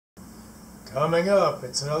Coming up,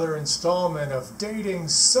 it's another installment of Dating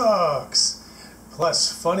Sucks,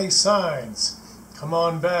 plus funny signs. Come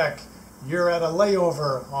on back, you're at a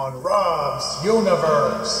layover on Rob's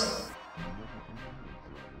Universe.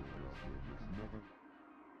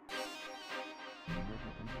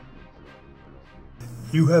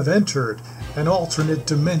 You have entered an alternate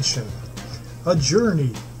dimension, a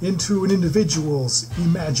journey into an individual's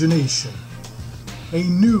imagination, a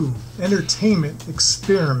new entertainment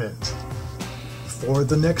experiment. For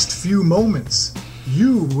the next few moments,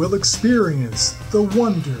 you will experience the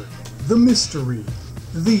wonder, the mystery,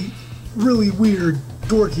 the really weird,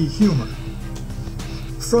 dorky humor.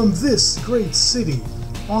 From this great city,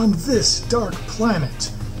 on this dark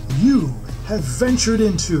planet, you have ventured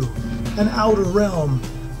into an outer realm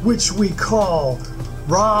which we call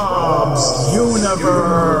Rob's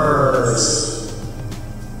Universe.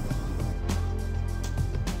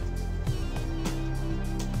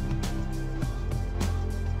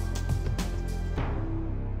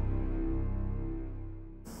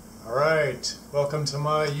 Alright, welcome to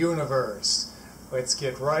my universe. Let's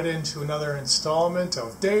get right into another installment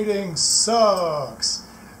of Dating Sucks.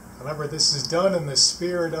 Remember, this is done in the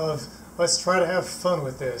spirit of let's try to have fun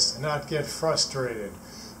with this and not get frustrated.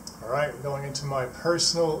 Alright, we're going into my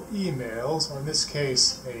personal emails, or in this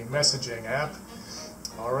case, a messaging app.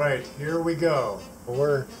 Alright, here we go.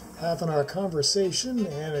 We're having our conversation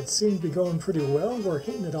and it seemed to be going pretty well. We're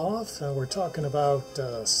hitting it off. We're talking about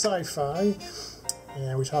sci-fi.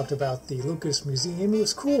 And we talked about the Lucas Museum. It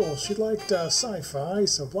was cool. She liked sci-fi,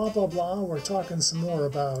 so blah, blah, blah. We're talking some more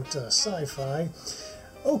about sci-fi.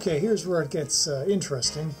 Okay, here's where it gets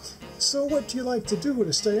interesting. So what do you like to do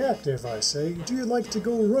to stay active, I say? Do you like to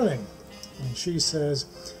go running? And she says,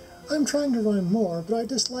 I'm trying to run more, but I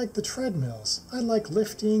dislike the treadmills. I like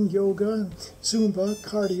lifting, yoga, Zumba,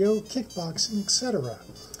 cardio, kickboxing, etc.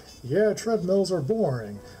 Yeah, treadmills are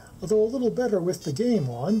boring, although a little better with the game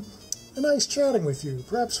on. Nice chatting with you.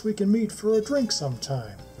 Perhaps we can meet for a drink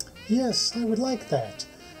sometime. Yes, I would like that.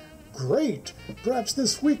 Great. Perhaps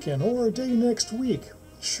this weekend or a day next week.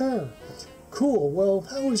 Sure. Cool. Well,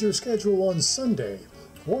 how is your schedule on Sunday?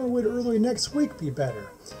 Or would early next week be better?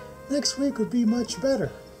 Next week would be much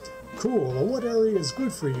better. Cool. Well, what area is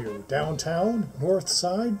good for you? Downtown? North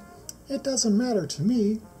side? It doesn't matter to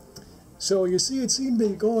me. So you see, it seemed to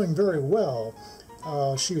be going very well.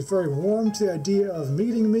 She was very warm to the idea of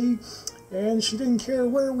meeting me, and she didn't care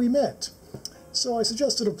where we met. So I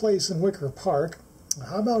suggested a place in Wicker Park.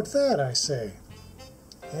 How about that, I say?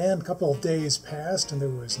 And a couple of days passed and there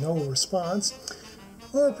was no response,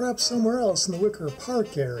 or perhaps somewhere else in the Wicker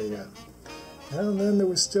Park area. And then there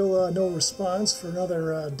was still no response for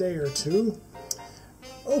another day or two.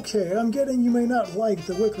 Okay, I'm getting you may not like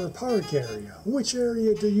the Wicker Park area. Which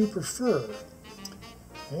area do you prefer?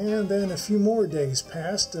 And then a few more days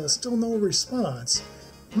passed, still no response.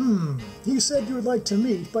 You said you would like to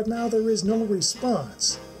meet, but now there is no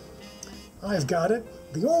response. I've got it.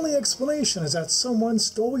 The only explanation is that someone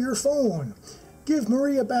stole your phone. Give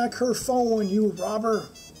Maria back her phone, you robber.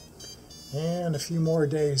 And a few more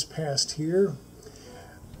days passed here.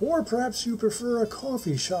 Or perhaps you prefer a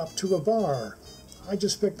coffee shop to a bar. I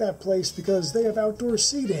just picked that place because they have outdoor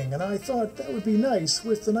seating, and I thought that would be nice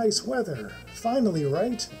with the nice weather. Finally,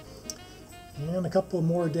 right? And a couple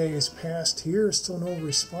more days passed here, still no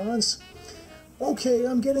response. Okay,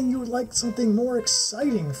 I'm getting you would like something more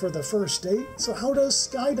exciting for the first date, so how does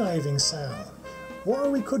skydiving sound?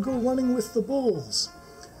 Or we could go running with the bulls.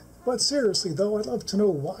 But seriously though, I'd love to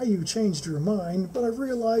know why you changed your mind, but I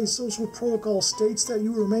realize social protocol states that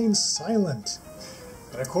you remain silent.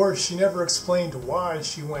 And of course, she never explained why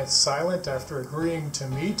she went silent after agreeing to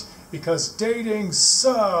meet, because dating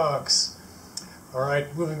sucks.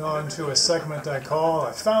 Alright, moving on to a segment I call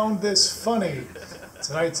I Found This Funny.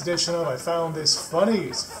 Tonight's edition of I Found This Funny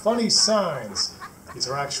is funny signs. These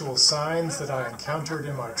are actual signs that I encountered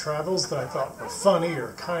in my travels that I thought were funny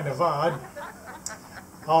or kind of odd.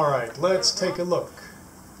 Alright, let's take a look.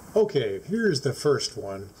 Okay, here's the first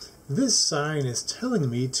one. This sign is telling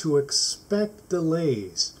me to expect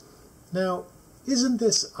delays. Now, isn't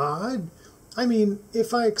this odd? I mean,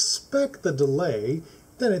 if I expect the delay,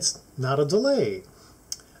 then it's not a delay.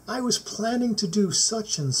 I was planning to do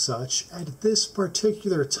such and such at this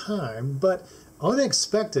particular time, but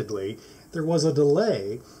unexpectedly there was a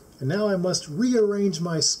delay, and now I must rearrange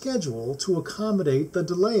my schedule to accommodate the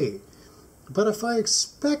delay. But if I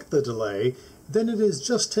expect the delay, then it is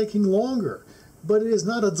just taking longer. But it is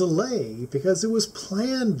not a delay because it was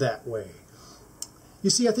planned that way. You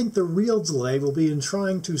see, I think the real delay will be in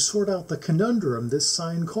trying to sort out the conundrum this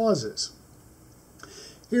sign causes.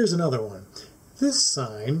 Here's another one. This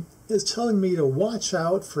sign is telling me to watch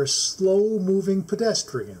out for slow-moving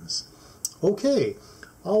pedestrians. Okay,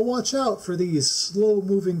 I'll watch out for these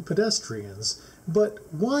slow-moving pedestrians, but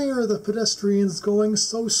why are the pedestrians going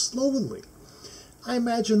so slowly? I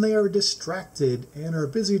imagine they are distracted and are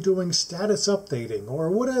busy doing status updating or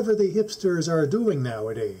whatever the hipsters are doing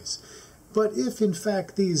nowadays. But if in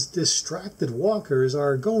fact these distracted walkers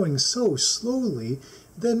are going so slowly,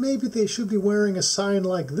 then maybe they should be wearing a sign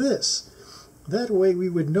like this. That way we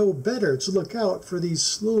would know better to look out for these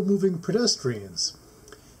slow-moving pedestrians.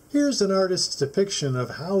 Here's an artist's depiction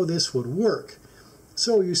of how this would work.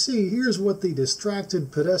 So you see, here's what the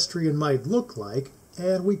distracted pedestrian might look like,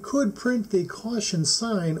 and we could print the caution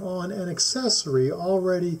sign on an accessory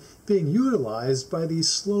already being utilized by the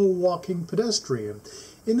slow-walking pedestrian,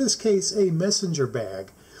 in this case a messenger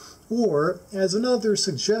bag. Or, as another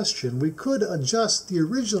suggestion, we could adjust the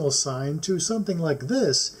original sign to something like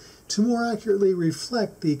this to more accurately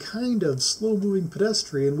reflect the kind of slow-moving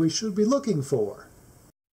pedestrian we should be looking for.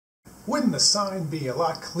 Wouldn't the sign be a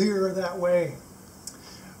lot clearer that way?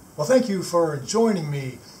 Well, thank you for joining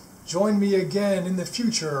me. Join me again in the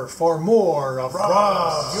future for more of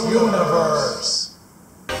Rob's Universe.